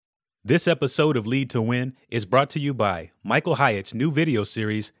This episode of Lead to Win is brought to you by Michael Hyatt's new video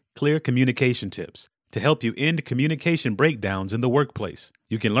series, Clear Communication Tips, to help you end communication breakdowns in the workplace.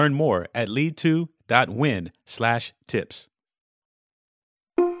 You can learn more at lead2.win/tips.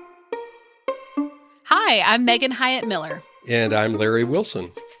 Hi, I'm Megan Hyatt Miller. And I'm Larry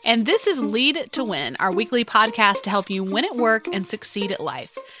Wilson. And this is Lead to Win, our weekly podcast to help you win at work and succeed at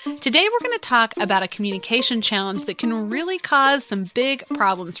life. Today, we're going to talk about a communication challenge that can really cause some big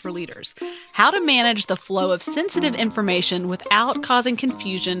problems for leaders. How to manage the flow of sensitive information without causing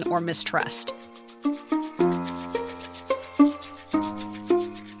confusion or mistrust.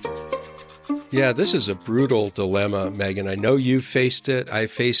 Yeah, this is a brutal dilemma, Megan. I know you've faced it. I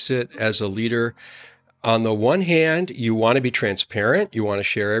faced it as a leader. On the one hand, you want to be transparent. You want to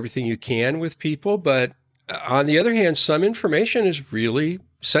share everything you can with people. But on the other hand, some information is really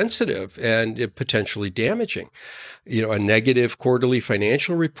sensitive and potentially damaging. You know, a negative quarterly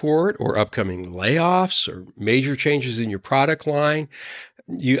financial report or upcoming layoffs or major changes in your product line.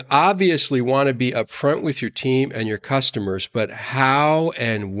 You obviously want to be upfront with your team and your customers, but how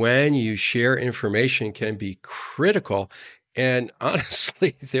and when you share information can be critical. And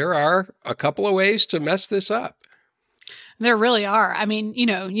honestly, there are a couple of ways to mess this up. There really are. I mean,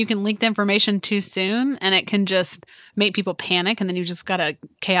 you can leak the information too soon and it can just make people panic and then you just got a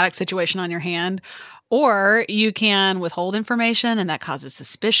chaotic situation on your hand. Or you can withhold information and that causes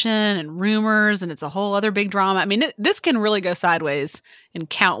suspicion and rumors and it's a whole other big drama. I mean, this can really go sideways in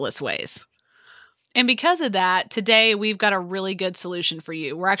countless ways. And because of that, today we've got a really good solution for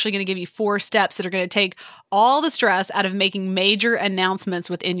you. We're actually going to give you 4 steps that are going to take all the stress out of making major announcements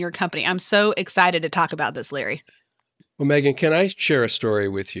within your company. I'm so excited to talk about this, Larry. Well, Megan, can I share a story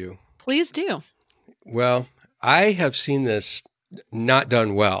with you? Please do. Well, I have seen this not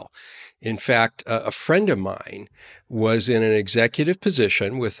done well. In fact, a friend of mine was in an executive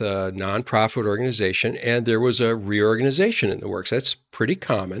position with a nonprofit organization, and there was a reorganization in the works. That's pretty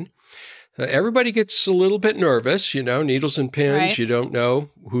common. Everybody gets a little bit nervous, needles and pins. Right. You don't know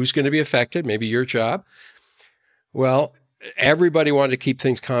who's going to be affected, maybe your job. Well, everybody wanted to keep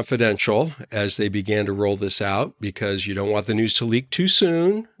things confidential as they began to roll this out because you don't want the news to leak too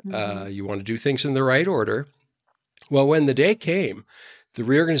soon. Mm-hmm. You want to do things in the right order. Well, when the day came, the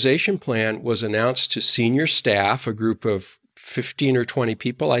reorganization plan was announced to senior staff, a group of 15 or 20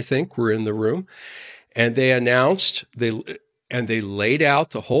 people, I think, were in the room. And they announced, they laid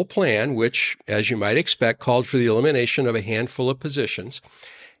out the whole plan, which, as you might expect, called for the elimination of a handful of positions.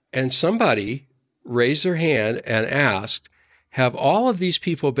 And somebody raised their hand and asked, have all of these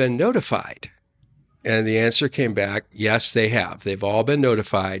people been notified? And the answer came back, yes, they have. They've all been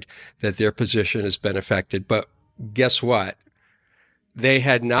notified that their position has been affected. But guess what? They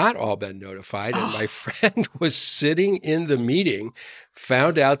had not all been notified. And my friend was sitting in the meeting,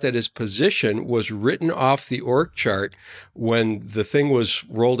 found out that his position was written off the org chart when the thing was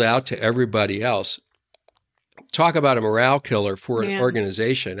rolled out to everybody else. Talk about a morale killer for an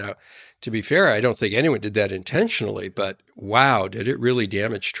organization. Now, to be fair, I don't think anyone did that intentionally, but wow, did it really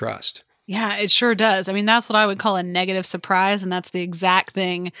damage trust? Yeah, it sure does. I mean, that's what I would call a negative surprise, and that's the exact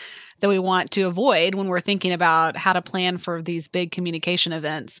thing that we want to avoid when we're thinking about how to plan for these big communication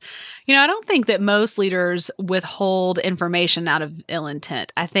events. I don't think that most leaders withhold information out of ill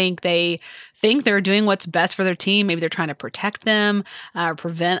intent. I think they think they're doing what's best for their team. Maybe they're trying to protect them or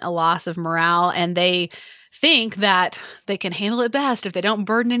prevent a loss of morale, and they think that they can handle it best if they don't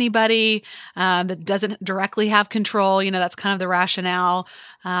burden anybody that doesn't directly have control. That's kind of the rationale.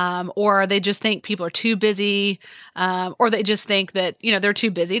 Or they just think people are too busy, or they just think that, they're too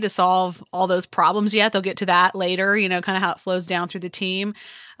busy to solve all those problems yet. They'll get to that later, kind of how it flows down through the team.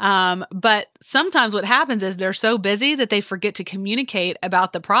 But sometimes what happens is they're so busy that they forget to communicate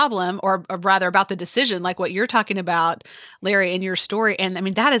about the problem or rather about the decision, like what you're talking about, Larry, in your story. And I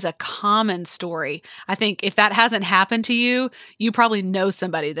mean, that is a common story. I think if that hasn't happened to you, you probably know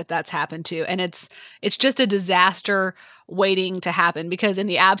somebody that's happened to. And it's just a disaster waiting to happen because in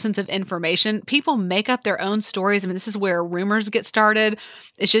the absence of information, people make up their own stories. I mean, this is where rumors get started.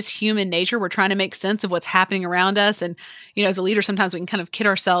 It's just human nature. We're trying to make sense of what's happening around us. And, as a leader, sometimes we can kind of kid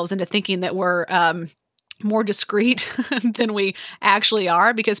ourselves into thinking that we're more discreet than we actually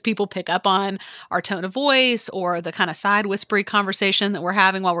are because people pick up on our tone of voice or the kind of side whispery conversation that we're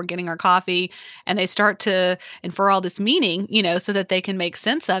having while we're getting our coffee. And they start to infer all this meaning, so that they can make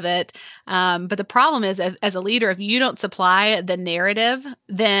sense of it. But the problem is, as a leader, if you don't supply the narrative,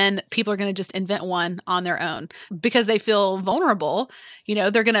 then people are going to just invent one on their own because they feel vulnerable.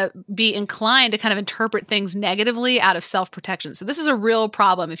 They're going to be inclined to kind of interpret things negatively out of self-protection. So this is a real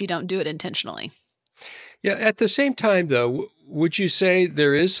problem if you don't do it intentionally. Yeah. At the same time, though, would you say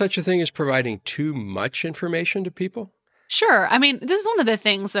there is such a thing as providing too much information to people? Sure. I mean, this is one of the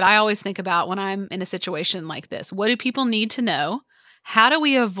things that I always think about when I'm in a situation like this. What do people need to know? How do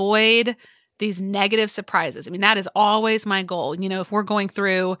we avoid these negative surprises? I mean, that is always my goal. If we're going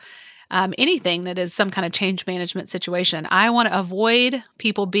through anything that is some kind of change management situation, I want to avoid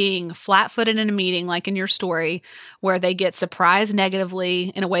people being flat footed in a meeting, like in your story, where they get surprised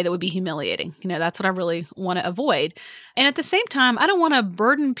negatively in a way that would be humiliating. That's what I really want to avoid. And at the same time, I don't want to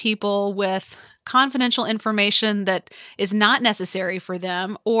burden people with confidential information that is not necessary for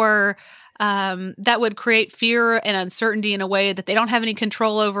them, or that would create fear and uncertainty in a way that they don't have any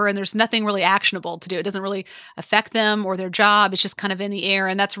control over, and there's nothing really actionable to do. It doesn't really affect them or their job. It's just kind of in the air,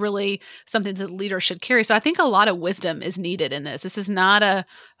 and that's really something that the leader should carry. So I think a lot of wisdom is needed in this. This is not a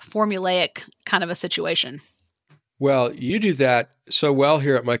formulaic kind of a situation. Well, you do that so well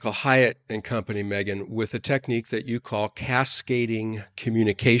here at Michael Hyatt and Company, Megan, with a technique that you call cascading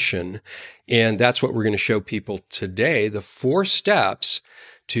communication. And that's what we're going to show people today, the 4 steps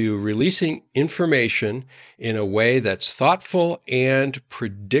to releasing information in a way that's thoughtful and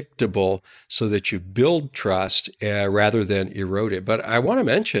predictable so that you build trust rather than erode it. But I want to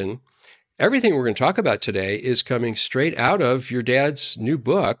mention, everything we're going to talk about today is coming straight out of your dad's new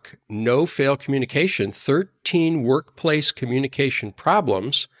book, No Fail Communication, 13 Workplace Communication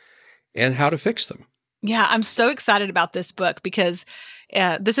Problems and How to Fix Them. Yeah, I'm so excited about this book because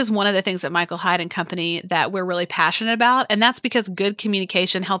this is one of the things at Michael Hyatt and Company that we're really passionate about. And that's because good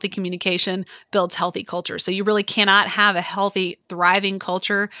communication, healthy communication builds healthy culture. So you really cannot have a healthy, thriving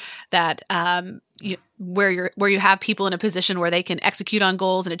culture that where you have people in a position where they can execute on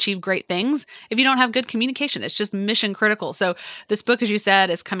goals and achieve great things if you don't have good communication. It's just mission critical. So this book, as you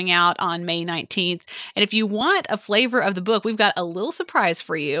said, is coming out on May 19th. And if you want a flavor of the book, we've got a little surprise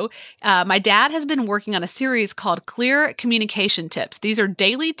for you. My dad has been working on a series called Clear Communication Tips. These are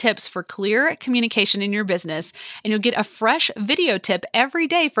daily tips for clear communication in your business, and you'll get a fresh video tip every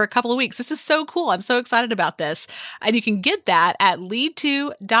day for a couple of weeks. This is so cool. I'm so excited about this. And you can get that at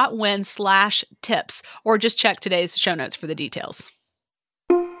lead2.win/tips, or just check today's show notes for the details.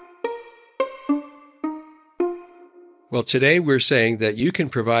 Well, today we're saying that you can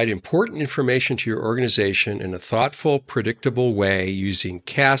provide important information to your organization in a thoughtful, predictable way using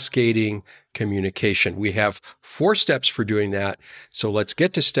cascading communication. We have 4 steps for doing that. So let's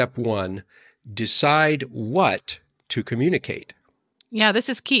get to step 1, decide what to communicate. Yeah, this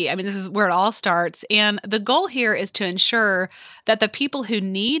is key. I mean, this is where it all starts. And the goal here is to ensure that the people who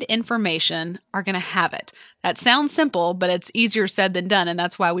need information are going to have it. That sounds simple, but it's easier said than done. And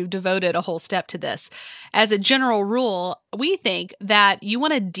that's why we've devoted a whole step to this. As a general rule, we think that you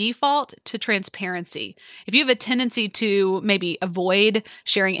want to default to transparency. If you have a tendency to maybe avoid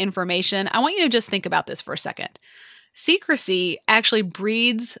sharing information, I want you to just think about this for a second. Secrecy actually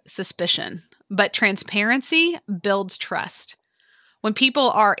breeds suspicion, but transparency builds trust. When people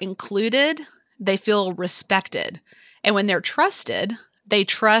are included, they feel respected. And when they're trusted, they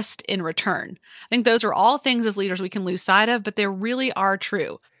trust in return. I think those are all things as leaders we can lose sight of, but they really are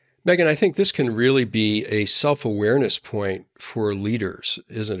true. Megan, I think this can really be a self-awareness point for leaders,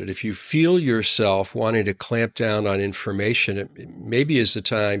 isn't it? If you feel yourself wanting to clamp down on information, it maybe is the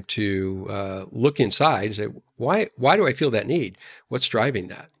time to look inside and say, why do I feel that need? What's driving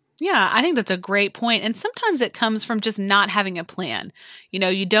that? Yeah, I think that's a great point. And sometimes it comes from just not having a plan.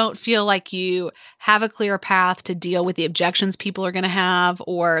 You don't feel like you have a clear path to deal with the objections people are going to have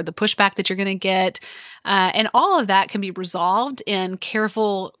or the pushback that you're going to get. And all of that can be resolved in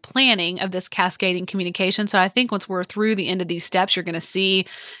careful planning of this cascading communication. So I think once we're through the end of these steps, you're going to see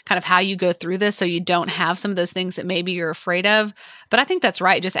kind of how you go through this so you don't have some of those things that maybe you're afraid of. But I think that's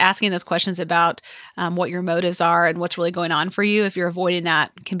right. Just asking those questions about what your motives are and what's really going on for you, if you're avoiding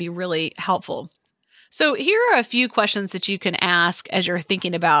that, can be really helpful. So here are a few questions that you can ask as you're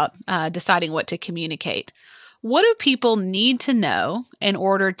thinking about deciding what to communicate. What do people need to know in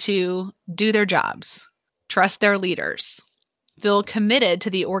order to do their jobs, trust their leaders, feel committed to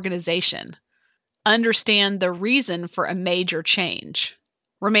the organization, understand the reason for a major change,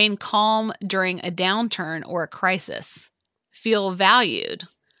 remain calm during a downturn or a crisis, feel valued,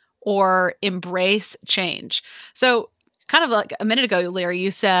 or embrace change? So kind of like a minute ago, Larry,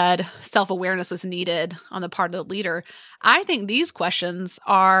 you said self-awareness was needed on the part of the leader. I think these questions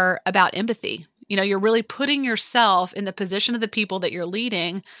are about empathy. You're really putting yourself in the position of the people that you're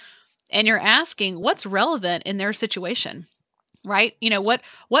leading, and you're asking what's relevant in their situation, right?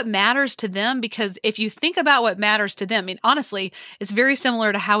 What matters to them? Because if you think about what matters to them, I mean, honestly, it's very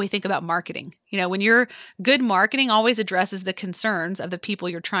similar to how we think about marketing. When you're good marketing always addresses the concerns of the people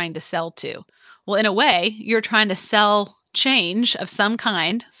you're trying to sell to. Well, in a way, you're trying to sell change of some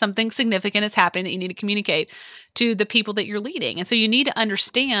kind, something significant is happening that you need to communicate to the people that you're leading. And so you need to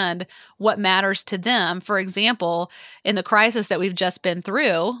understand what matters to them. For example, in the crisis that we've just been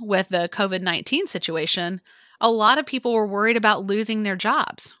through with the COVID-19 situation, a lot of people were worried about losing their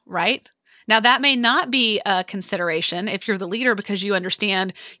jobs, right? Now, that may not be a consideration if you're the leader because you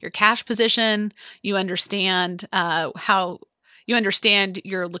understand your cash position, you understand you understand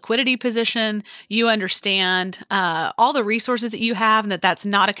your liquidity position, you understand all the resources that you have, and that's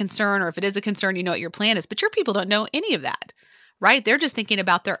not a concern, or if it is a concern, you know what your plan is. But your people don't know any of that, right? They're just thinking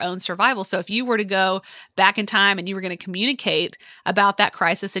about their own survival. So if you were to go back in time and you were going to communicate about that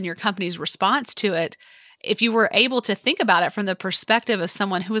crisis and your company's response to it, if you were able to think about it from the perspective of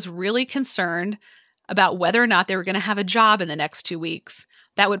someone who was really concerned about whether or not they were going to have a job in the next 2 weeks,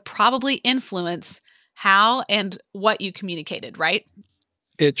 that would probably influence how and what you communicated, right?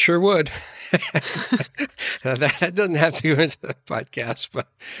 It sure would. That doesn't have to go into the podcast, but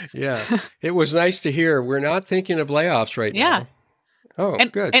yeah, it was nice to hear. We're not thinking of layoffs right now. Oh,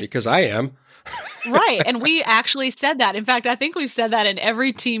 good, because I am. Right. And we actually said that. In fact, I think we've said that in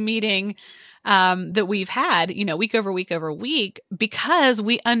every team meeting that we've had, week over week over week, because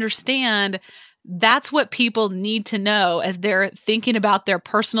we understand that's what people need to know as they're thinking about their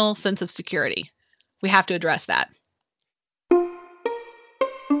personal sense of security. We have to address that.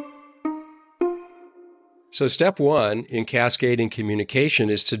 So step 1 in cascading communication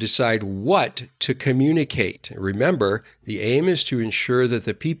is to decide what to communicate. Remember, the aim is to ensure that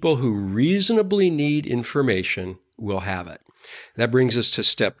the people who reasonably need information will have it. That brings us to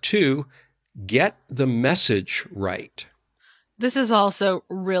step 2, get the message right. This is also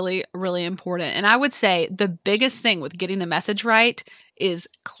really, really important. And I would say the biggest thing with getting the message right is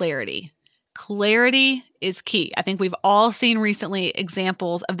clarity. Clarity is key. I think we've all seen recently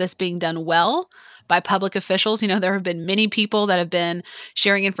examples of this being done well by public officials. There have been many people that have been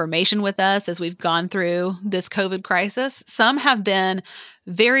sharing information with us as we've gone through this COVID crisis. Some have been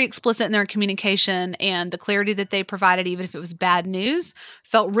very explicit in their communication, and the clarity that they provided, even if it was bad news,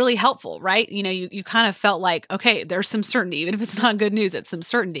 felt really helpful, right? You kind of felt like, okay, there's some certainty. Even if it's not good news, it's some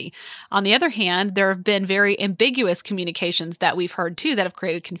certainty. On the other hand, there have been very ambiguous communications that we've heard too that have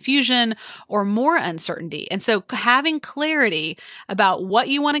created confusion or more uncertainty. And so having clarity about what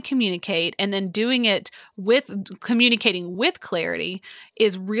you want to communicate and then doing it communicating with clarity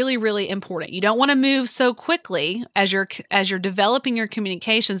is really, really important. You don't want to move so quickly as you're developing your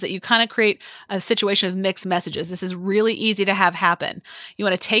communications that you kind of create a situation of mixed messages. This is really easy to have happen. You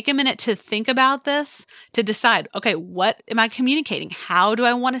want to take a minute to think about this, to decide, okay, what am I communicating? How do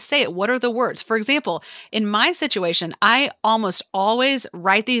I want to say it? What are the words? For example, in my situation, I almost always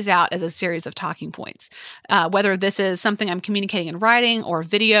write these out as a series of talking points, whether this is something I'm communicating in writing or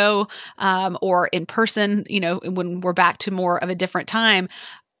video or in person, when we're back to more of a different time.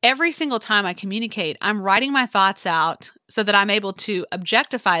 Every single time I communicate, I'm writing my thoughts out so that I'm able to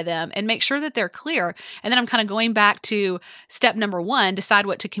objectify them and make sure that they're clear. And then I'm kind of going back to step number 1, decide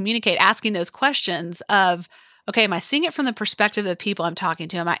what to communicate, asking those questions of, okay, am I seeing it from the perspective of the people I'm talking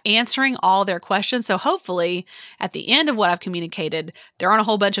to? Am I answering all their questions? So hopefully at the end of what I've communicated, there aren't a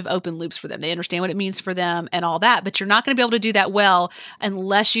whole bunch of open loops for them. They understand what it means for them and all that, but you're not going to be able to do that well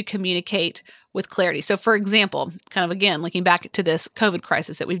unless you communicate with clarity. So for example, kind of again, looking back to this COVID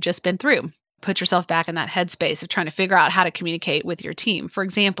crisis that we've just been through, put yourself back in that headspace of trying to figure out how to communicate with your team. For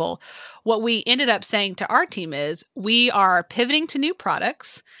example, what we ended up saying to our team is we are pivoting to new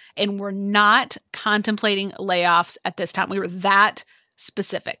products and we're not contemplating layoffs at this time. We were that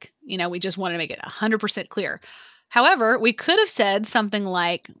specific. We just wanted to make it 100% clear. However, we could have said something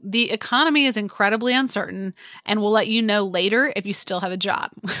like, the economy is incredibly uncertain and we'll let you know later if you still have a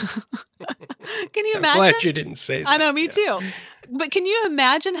job. Can you imagine? I'm glad you didn't say that. I know, me too. But can you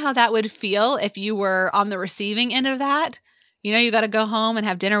imagine how that would feel if you were on the receiving end of that? You got to go home and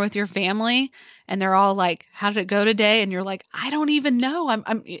have dinner with your family and they're all like, how did it go today? And you're like, I don't even know.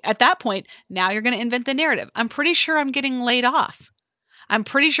 I'm at that point, now you're going to invent the narrative. I'm pretty sure I'm getting laid off. I'm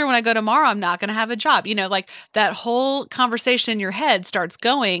pretty sure when I go tomorrow, I'm not going to have a job. Like that whole conversation in your head starts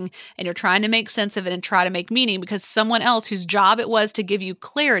going and you're trying to make sense of it and try to make meaning because someone else whose job it was to give you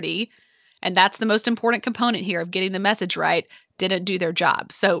clarity, and that's the most important component here of getting the message right, didn't do their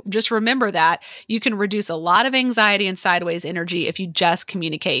job. So just remember that you can reduce a lot of anxiety and sideways energy if you just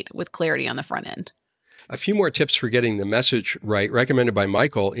communicate with clarity on the front end. A few more tips for getting the message right, recommended by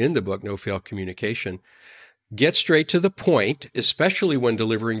Michael in the book, No Fail Communication. Get straight to the point, especially when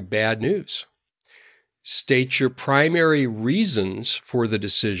delivering bad news. State your primary reasons for the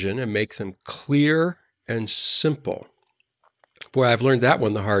decision and make them clear and simple. Boy, I've learned that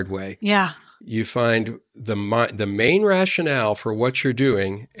one the hard way. Yeah. you find the main rationale for what you're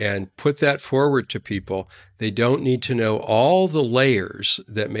doing and put that forward to people. They don't need to know all the layers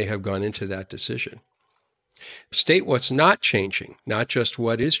that may have gone into that decision. State what's not changing, not just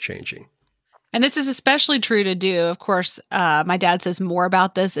what is changing. And this is especially true to do. Of course, my dad says more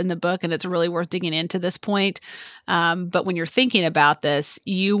about this in the book, and it's really worth digging into this point. But when you're thinking about this,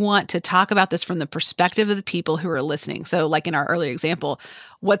 you want to talk about this from the perspective of the people who are listening. So like in our earlier example,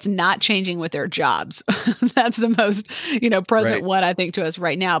 what's not changing with their jobs? That's the most, present one, I think, to us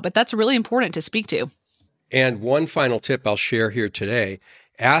right now. But that's really important to speak to. And one final tip I'll share here today.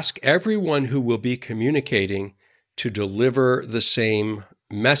 Ask everyone who will be communicating to deliver the same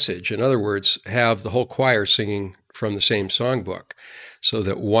message. In other words, have the whole choir singing from the same songbook so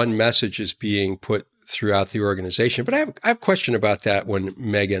that one message is being put throughout the organization. But I have a question about that one,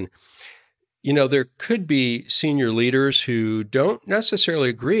 Megan. There could be senior leaders who don't necessarily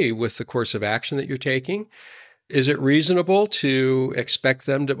agree with the course of action that you're taking. Is it reasonable to expect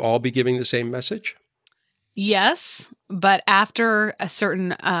them to all be giving the same message? Yes, but after a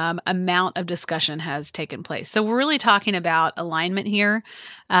certain amount of discussion has taken place. So we're really talking about alignment here.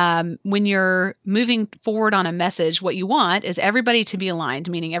 When you're moving forward on a message, what you want is everybody to be aligned,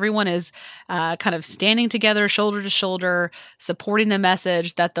 meaning everyone is kind of standing together, shoulder to shoulder, supporting the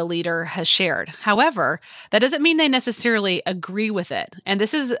message that the leader has shared. However, that doesn't mean they necessarily agree with it. And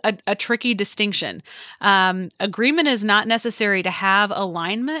this is a tricky distinction. Agreement is not necessary to have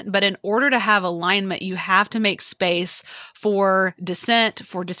alignment, but in order to have alignment, you have to make space for dissent,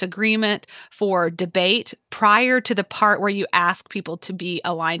 for disagreement, for debate prior to the part where you ask people to be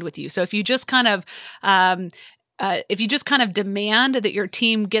aligned with you. So if you just kind of demand that your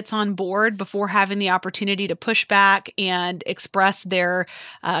team gets on board before having the opportunity to push back and express their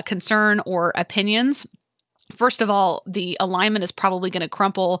concern or opinions, first of all, the alignment is probably going to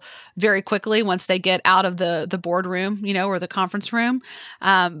crumple very quickly once they get out of the boardroom, or the conference room.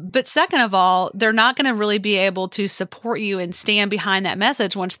 But second of all, they're not going to really be able to support you and stand behind that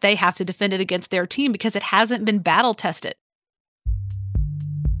message once they have to defend it against their team because it hasn't been battle tested.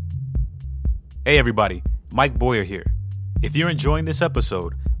 Hey everybody, Mike Boyer here. If you're enjoying this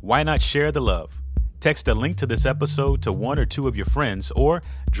episode, why not share the love? Text a link to this episode to one or two of your friends or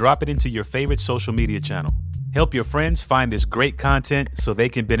drop it into your favorite social media channel. Help your friends find this great content so they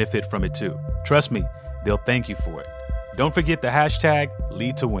can benefit from it too. Trust me, they'll thank you for it. Don't forget the hashtag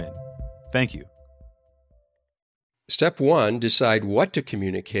 #LeadToWin. Thank you. Step 1, decide what to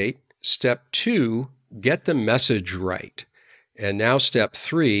communicate. Step 2, get the message right. And now step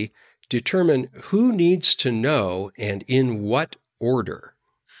 3, determine who needs to know and in what order.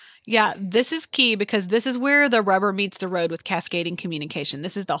 Yeah, this is key because this is where the rubber meets the road with cascading communication.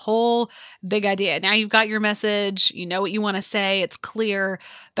 This is the whole big idea. Now you've got your message, you know what you want to say, it's clear,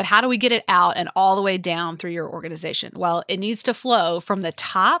 but how do we get it out and all the way down through your organization? Well, it needs to flow from the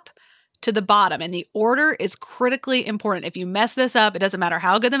top to the bottom, and the order is critically important. If you mess this up, it doesn't matter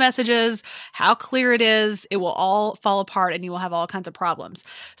how good the message is, how clear it is, it will all fall apart and you will have all kinds of problems.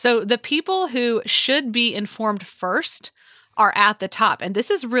 So the people who should be informed first are at the top. And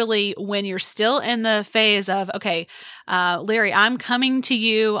this is really when you're still in the phase of, okay, Larry, I'm coming to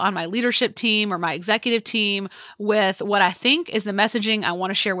you on my leadership team or my executive team with what I think is the messaging I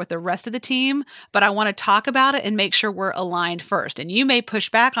want to share with the rest of the team, but I want to talk about it and make sure we're aligned first. And you may push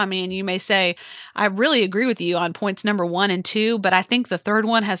back on me and you may say, I really agree with you on points number 1 and 2, but I think the third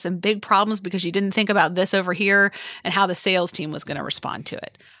one has some big problems because you didn't think about this over here and how the sales team was going to respond to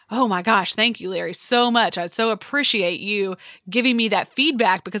it. Oh my gosh, thank you, Larry, so much. I so appreciate you giving me that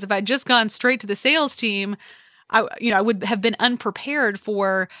feedback because if I'd just gone straight to the sales team, I would have been unprepared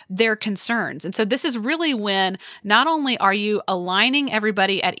for their concerns. And so this is really when not only are you aligning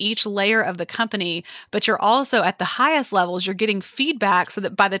everybody at each layer of the company, but you're also at the highest levels, you're getting feedback so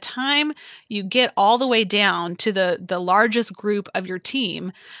that by the time you get all the way down to the largest group of your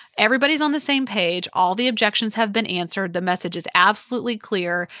team, everybody's on the same page, all the objections have been answered, the message is absolutely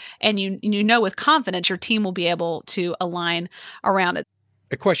clear, and you know with confidence your team will be able to align around it.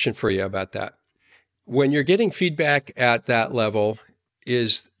 A question for you about that. When you're getting feedback at that level,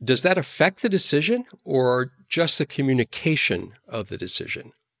 does that affect the decision or just the communication of the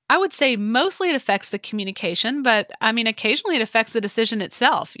decision? I would say mostly it affects the communication, but occasionally it affects the decision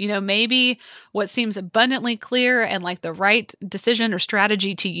itself. Maybe what seems abundantly clear and like the right decision or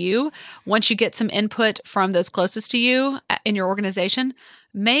strategy to you, once you get some input from those closest to you in your organization,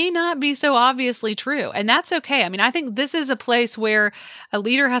 may not be so obviously true. And that's okay. I think this is a place where a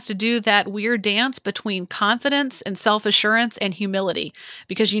leader has to do that weird dance between confidence and self-assurance and humility,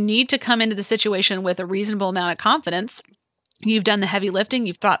 because you need to come into the situation with a reasonable amount of confidence. You've done the heavy lifting.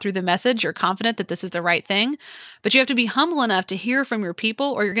 You've thought through the message. You're confident that this is the right thing, but you have to be humble enough to hear from your people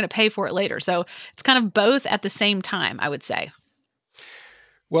or you're going to pay for it later. So it's kind of both at the same time, I would say.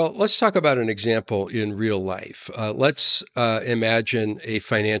 Well, let's talk about an example in real life. Let's imagine a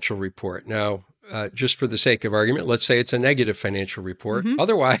financial report. Now, just for the sake of argument, let's say it's a negative financial report. Mm-hmm.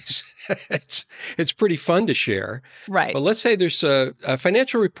 Otherwise, it's pretty fun to share. Right. But let's say there's a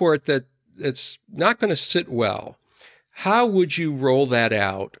financial report that's not going to sit well. How would you roll that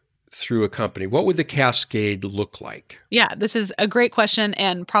out through a company? What would the cascade look like? Yeah, this is a great question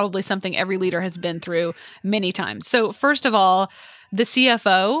and probably something every leader has been through many times. So first of all, the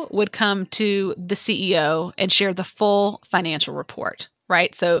CFO would come to the CEO and share the full financial report,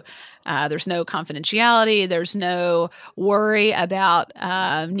 right? So there's no confidentiality. There's no worry about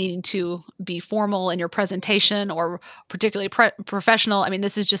needing to be formal in your presentation or particularly professional. I mean,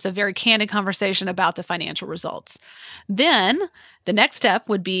 this is just a very candid conversation about the financial results. Then the next step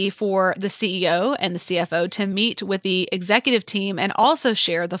would be for the CEO and the CFO to meet with the executive team and also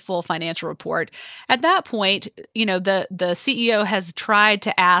share the full financial report. At that point, the CEO has tried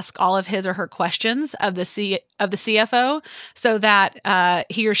to ask all of his or her questions of the CFO so that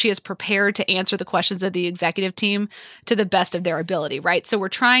he or she is prepared to answer the questions of the executive team to the best of their ability, right? So we're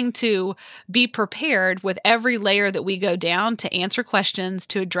trying to be prepared with every layer that we go down to answer questions,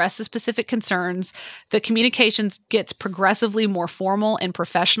 to address the specific concerns. The communications gets progressively more formal and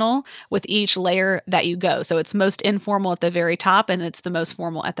professional with each layer that you go. So it's most informal at the very top and it's the most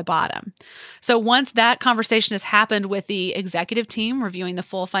formal at the bottom. So once that conversation has happened with the executive team reviewing the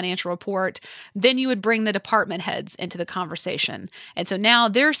full financial report, then you would bring the department heads into the conversation. And so now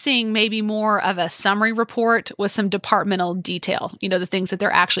they're seeing maybe more of a summary report with some departmental detail, the things that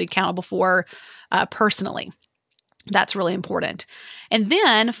they're actually accountable for personally. That's really important. And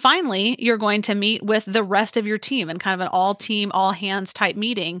then finally, you're going to meet with the rest of your team in kind of an all team, all hands type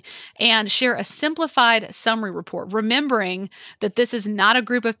meeting and share a simplified summary report, remembering that this is not a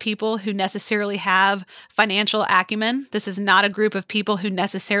group of people who necessarily have financial acumen. This is not a group of people who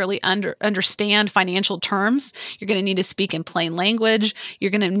necessarily understand financial terms. You're going to need to speak in plain language.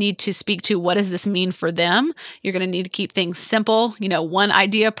 You're going to need to speak to what does this mean for them. You're going to need to keep things simple. One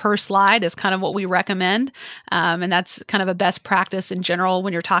idea per slide is kind of what we recommend. And that's kind of a best practice in general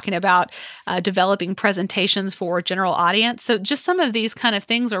when you're talking about developing presentations for a general audience. So just some of these kind of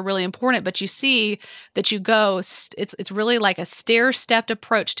things are really important, but you see that it's really like a stair-stepped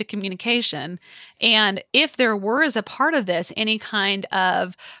approach to communication. And if there were as a part of this any kind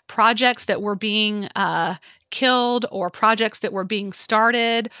of projects that were being killed or projects that were being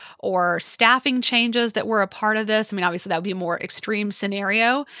started or staffing changes that were a part of this, I mean, obviously that would be a more extreme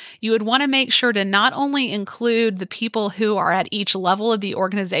scenario. You would want to make sure to not only include the people who are at each level of the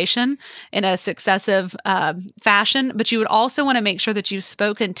organization in a successive fashion, but you would also want to make sure that you've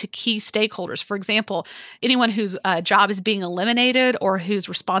spoken to key stakeholders. For example, anyone whose job is being eliminated or whose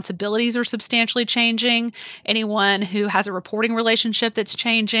responsibilities are substantially changing, anyone who has a reporting relationship that's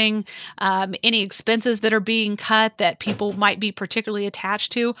changing, any expenses that are being cut that people might be particularly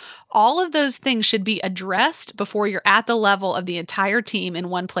attached to. All of those things should be addressed before you're at the level of the entire team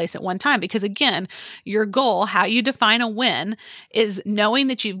in one place at one time. Because again, your goal, how you define a win, is knowing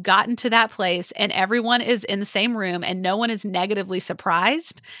that you've gotten to that place and everyone is in the same room and no one is negatively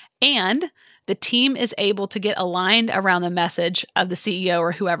surprised. And the team is able to get aligned around the message of the CEO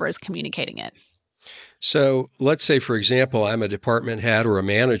or whoever is communicating it. So let's say, for example, I'm a department head or a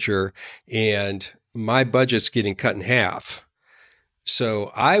manager and my budget's getting cut in half.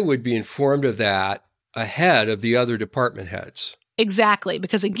 So I would be informed of that ahead of the other department heads. Exactly.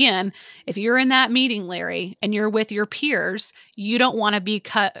 Because again, if you're in that meeting, Larry, and you're with your peers, you don't want to be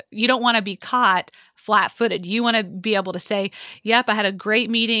caught flat-footed. You want to be able to say, yep, I had a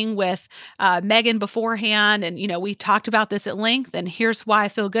great meeting with Megan beforehand, and we talked about this at length, and here's why I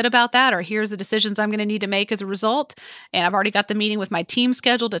feel good about that, or here's the decisions I'm going to need to make as a result, and I've already got the meeting with my team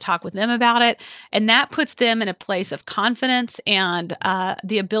scheduled to talk with them about it, and that puts them in a place of confidence and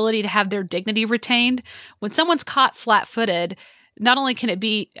the ability to have their dignity retained. When someone's caught flat-footed, not only can it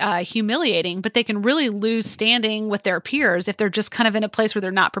be humiliating, but they can really lose standing with their peers if they're just kind of in a place where they're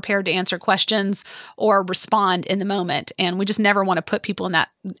not prepared to answer questions or respond in the moment. And we just never want to put people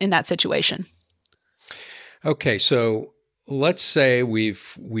in that situation. Okay, so let's say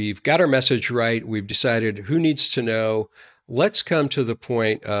we've got our message right. We've decided who needs to know. Let's come to the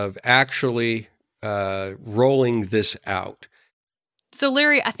point of actually rolling this out. So,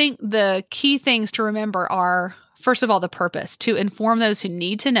 Larry, I think the key things to remember are, first of all, the purpose, to inform those who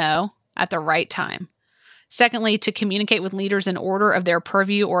need to know at the right time. Secondly, to communicate with leaders in order of their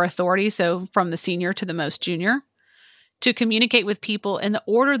purview or authority, so from the senior to the most junior. to communicate with people in the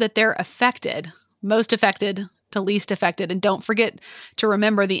order that they're affected, most affected to least affected. And don't forget to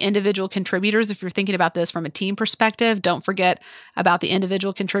remember the individual contributors. If you're thinking about this from a team perspective, don't forget about the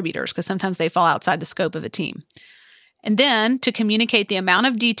individual contributors because sometimes they fall outside the scope of a team. And then to communicate the amount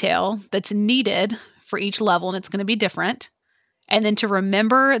of detail that's needed for each level, and it's going to be different. And then to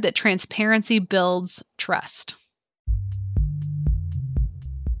remember that transparency builds trust.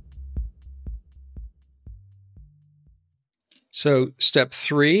 So step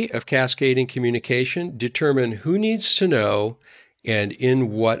 3 of cascading communication, determine who needs to know and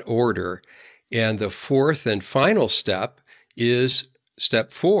in what order. And the fourth and final step is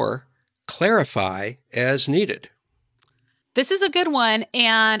step 4, clarify as needed. This is a good one.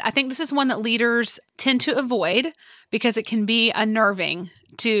 And I think this is one that leaders tend to avoid because it can be unnerving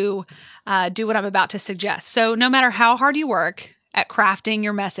to do what I'm about to suggest. So no matter how hard you work at crafting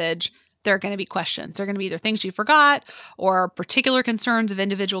your message, there are going to be questions. There are going to be either things you forgot or particular concerns of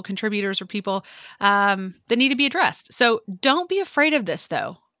individual contributors or people that need to be addressed. So don't be afraid of this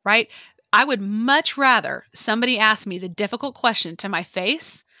though, right? I would much rather somebody ask me the difficult question to my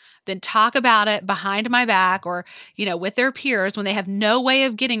face than talk about it behind my back or, with their peers when they have no way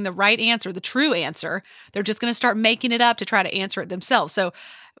of getting the right answer, the true answer. They're just going to start making it up to try to answer it themselves. So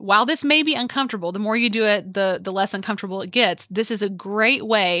while this may be uncomfortable, the more you do it, the less uncomfortable it gets. This is a great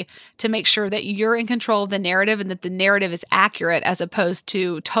way to make sure that you're in control of the narrative and that the narrative is accurate as opposed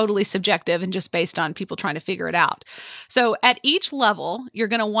to totally subjective and just based on people trying to figure it out. So at each level, you're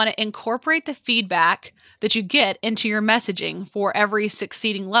going to want to incorporate the feedback that you get into your messaging for every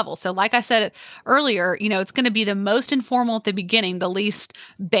succeeding level. So like I said earlier, it's going to be the most informal at the beginning, the least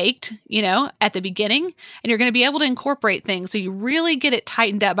baked, at the beginning, and you're going to be able to incorporate things so you really get it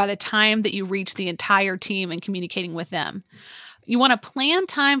tightened up by the time that you reach the entire team and communicating with them. You want to plan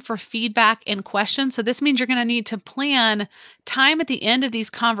time for feedback and questions. So this means you're going to need to plan time at the end of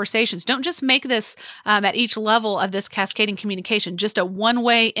these conversations. Don't just make this at each level of this cascading communication, just a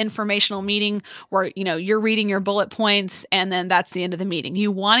one-way informational meeting where, you're reading your bullet points and then that's the end of the meeting.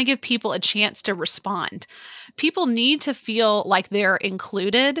 You want to give people a chance to respond. People need to feel like they're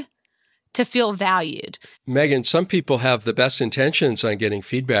included, to feel valued. Megan, some people have the best intentions on getting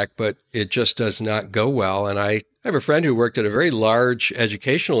feedback, but it just does not go well. And I have a friend who worked at a very large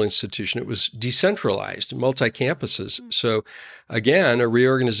educational institution. It was decentralized, multi-campuses. So again, a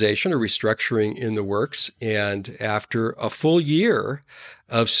reorganization, a restructuring in the works. And after a full year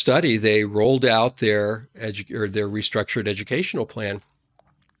of study, they rolled out their restructured educational plan.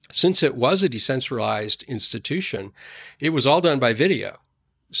 Since it was a decentralized institution, it was all done by video.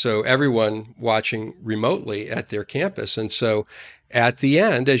 So everyone watching remotely at their campus. And so at the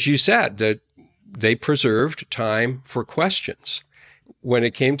end, as you said, they preserved time for questions. When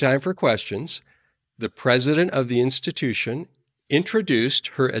it came time for questions, the president of the institution introduced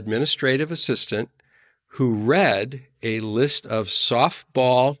her administrative assistant who read a list of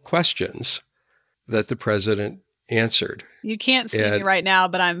softball questions that the president answered. You can't see me right now,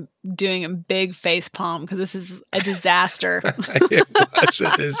 but I'm doing a big face palm because this is a disaster. It was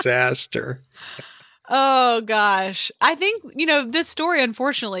a disaster. Oh, gosh. I think, this story,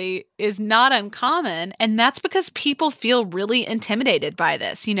 unfortunately, is not uncommon. And that's because people feel really intimidated by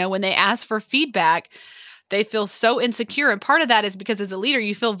this. When they ask for feedback, they feel so insecure. And part of that is because as a leader,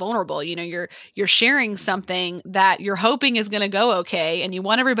 you feel vulnerable. You're sharing something that you're hoping is going to go okay, and you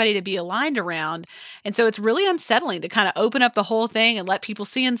want everybody to be aligned around. And so it's really unsettling to kind of open up the whole thing and let people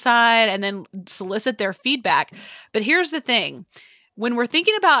see inside and then solicit their feedback. But here's the thing. When we're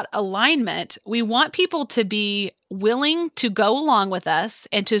thinking about alignment, we want people to be willing to go along with us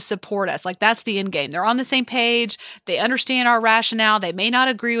and to support us. Like that's the end game. They're on the same page. They understand our rationale. They may not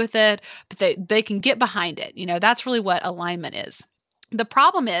agree with it, but they can get behind it. That's really what alignment is. The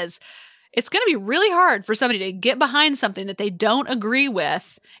problem is it's going to be really hard for somebody to get behind something that they don't agree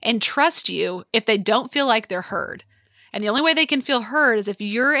with and trust you if they don't feel like they're heard. And the only way they can feel heard is if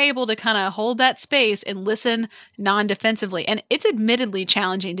you're able to kind of hold that space and listen non-defensively. And it's admittedly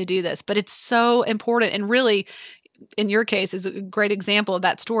challenging to do this, but it's so important. And really, in your case, is a great example of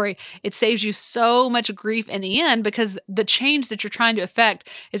that story. It saves you so much grief in the end because the change that you're trying to affect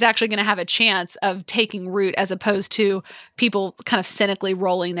is actually going to have a chance of taking root as opposed to people kind of cynically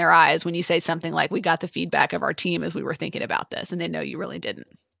rolling their eyes when you say something like, we got the feedback of our team as we were thinking about this, and they know you really didn't.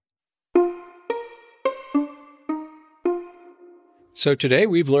 So today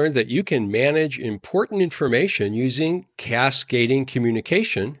we've learned that you can manage important information using cascading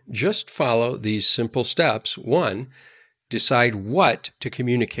communication. Just follow these simple steps. 1, decide what to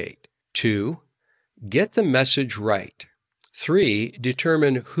communicate. 2, get the message right. 3,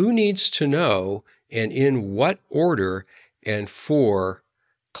 determine who needs to know and in what order, and 4,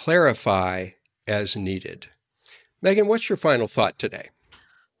 clarify as needed. Megan, what's your final thought today?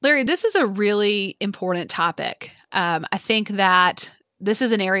 Larry, this is a really important topic. I think that this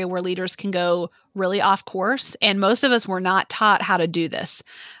is an area where leaders can go really off course, and most of us were not taught how to do this.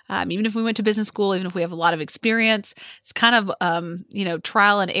 Even if we went to business school, even if we have a lot of experience, it's kind of,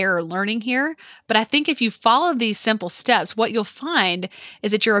 trial and error learning here. But I think if you follow these simple steps, what you'll find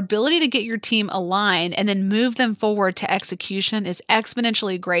is that your ability to get your team aligned and then move them forward to execution is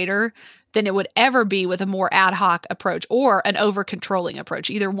exponentially greater than it would ever be with a more ad hoc approach or an over-controlling approach.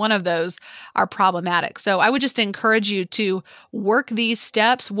 Either one of those are problematic. So I would just encourage you to work these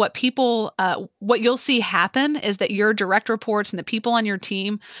steps. What you'll see happen is that your direct reports and the people on your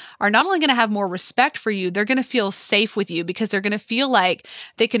team are not only going to have more respect for you, they're going to feel safe with you because they're going to feel like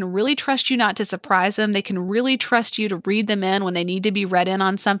they can really trust you not to surprise them. They can really trust you to read them in when they need to be read in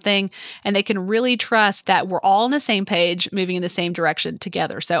on something. And they can really trust that we're all on the same page, moving in the same direction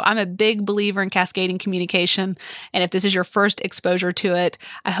together. So I'm a big believer in cascading communication. And if this is your first exposure to it,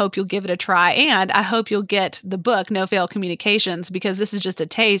 I hope you'll give it a try. And I hope you'll get the book, No Fail Communications, because this is just a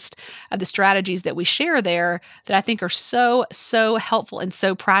taste of the strategies that we share there that I think are so, so helpful and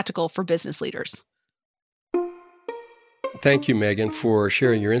so practical for business leaders. Thank you, Megan, for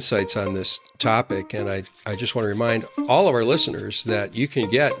sharing your insights on this topic. And I just want to remind all of our listeners that you can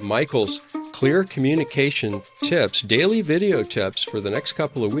get Michael's Clear Communication Tips, daily video tips for the next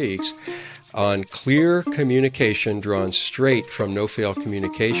couple of weeks on clear communication drawn straight from No Fail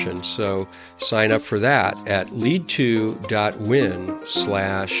Communication. So sign up for that at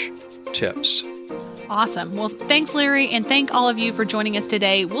lead2.win/tips. Awesome. Well, thanks, Larry, and thank all of you for joining us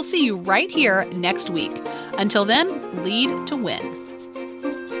today. We'll see you right here next week. Until then, lead to win.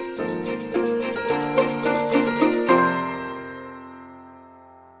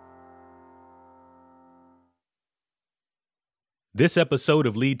 This episode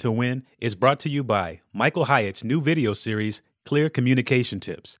of Lead to Win is brought to you by Michael Hyatt's new video series, Clear Communication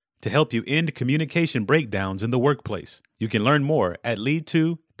Tips, to help you end communication breakdowns in the workplace. You can learn more at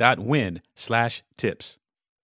lead2.win/tips.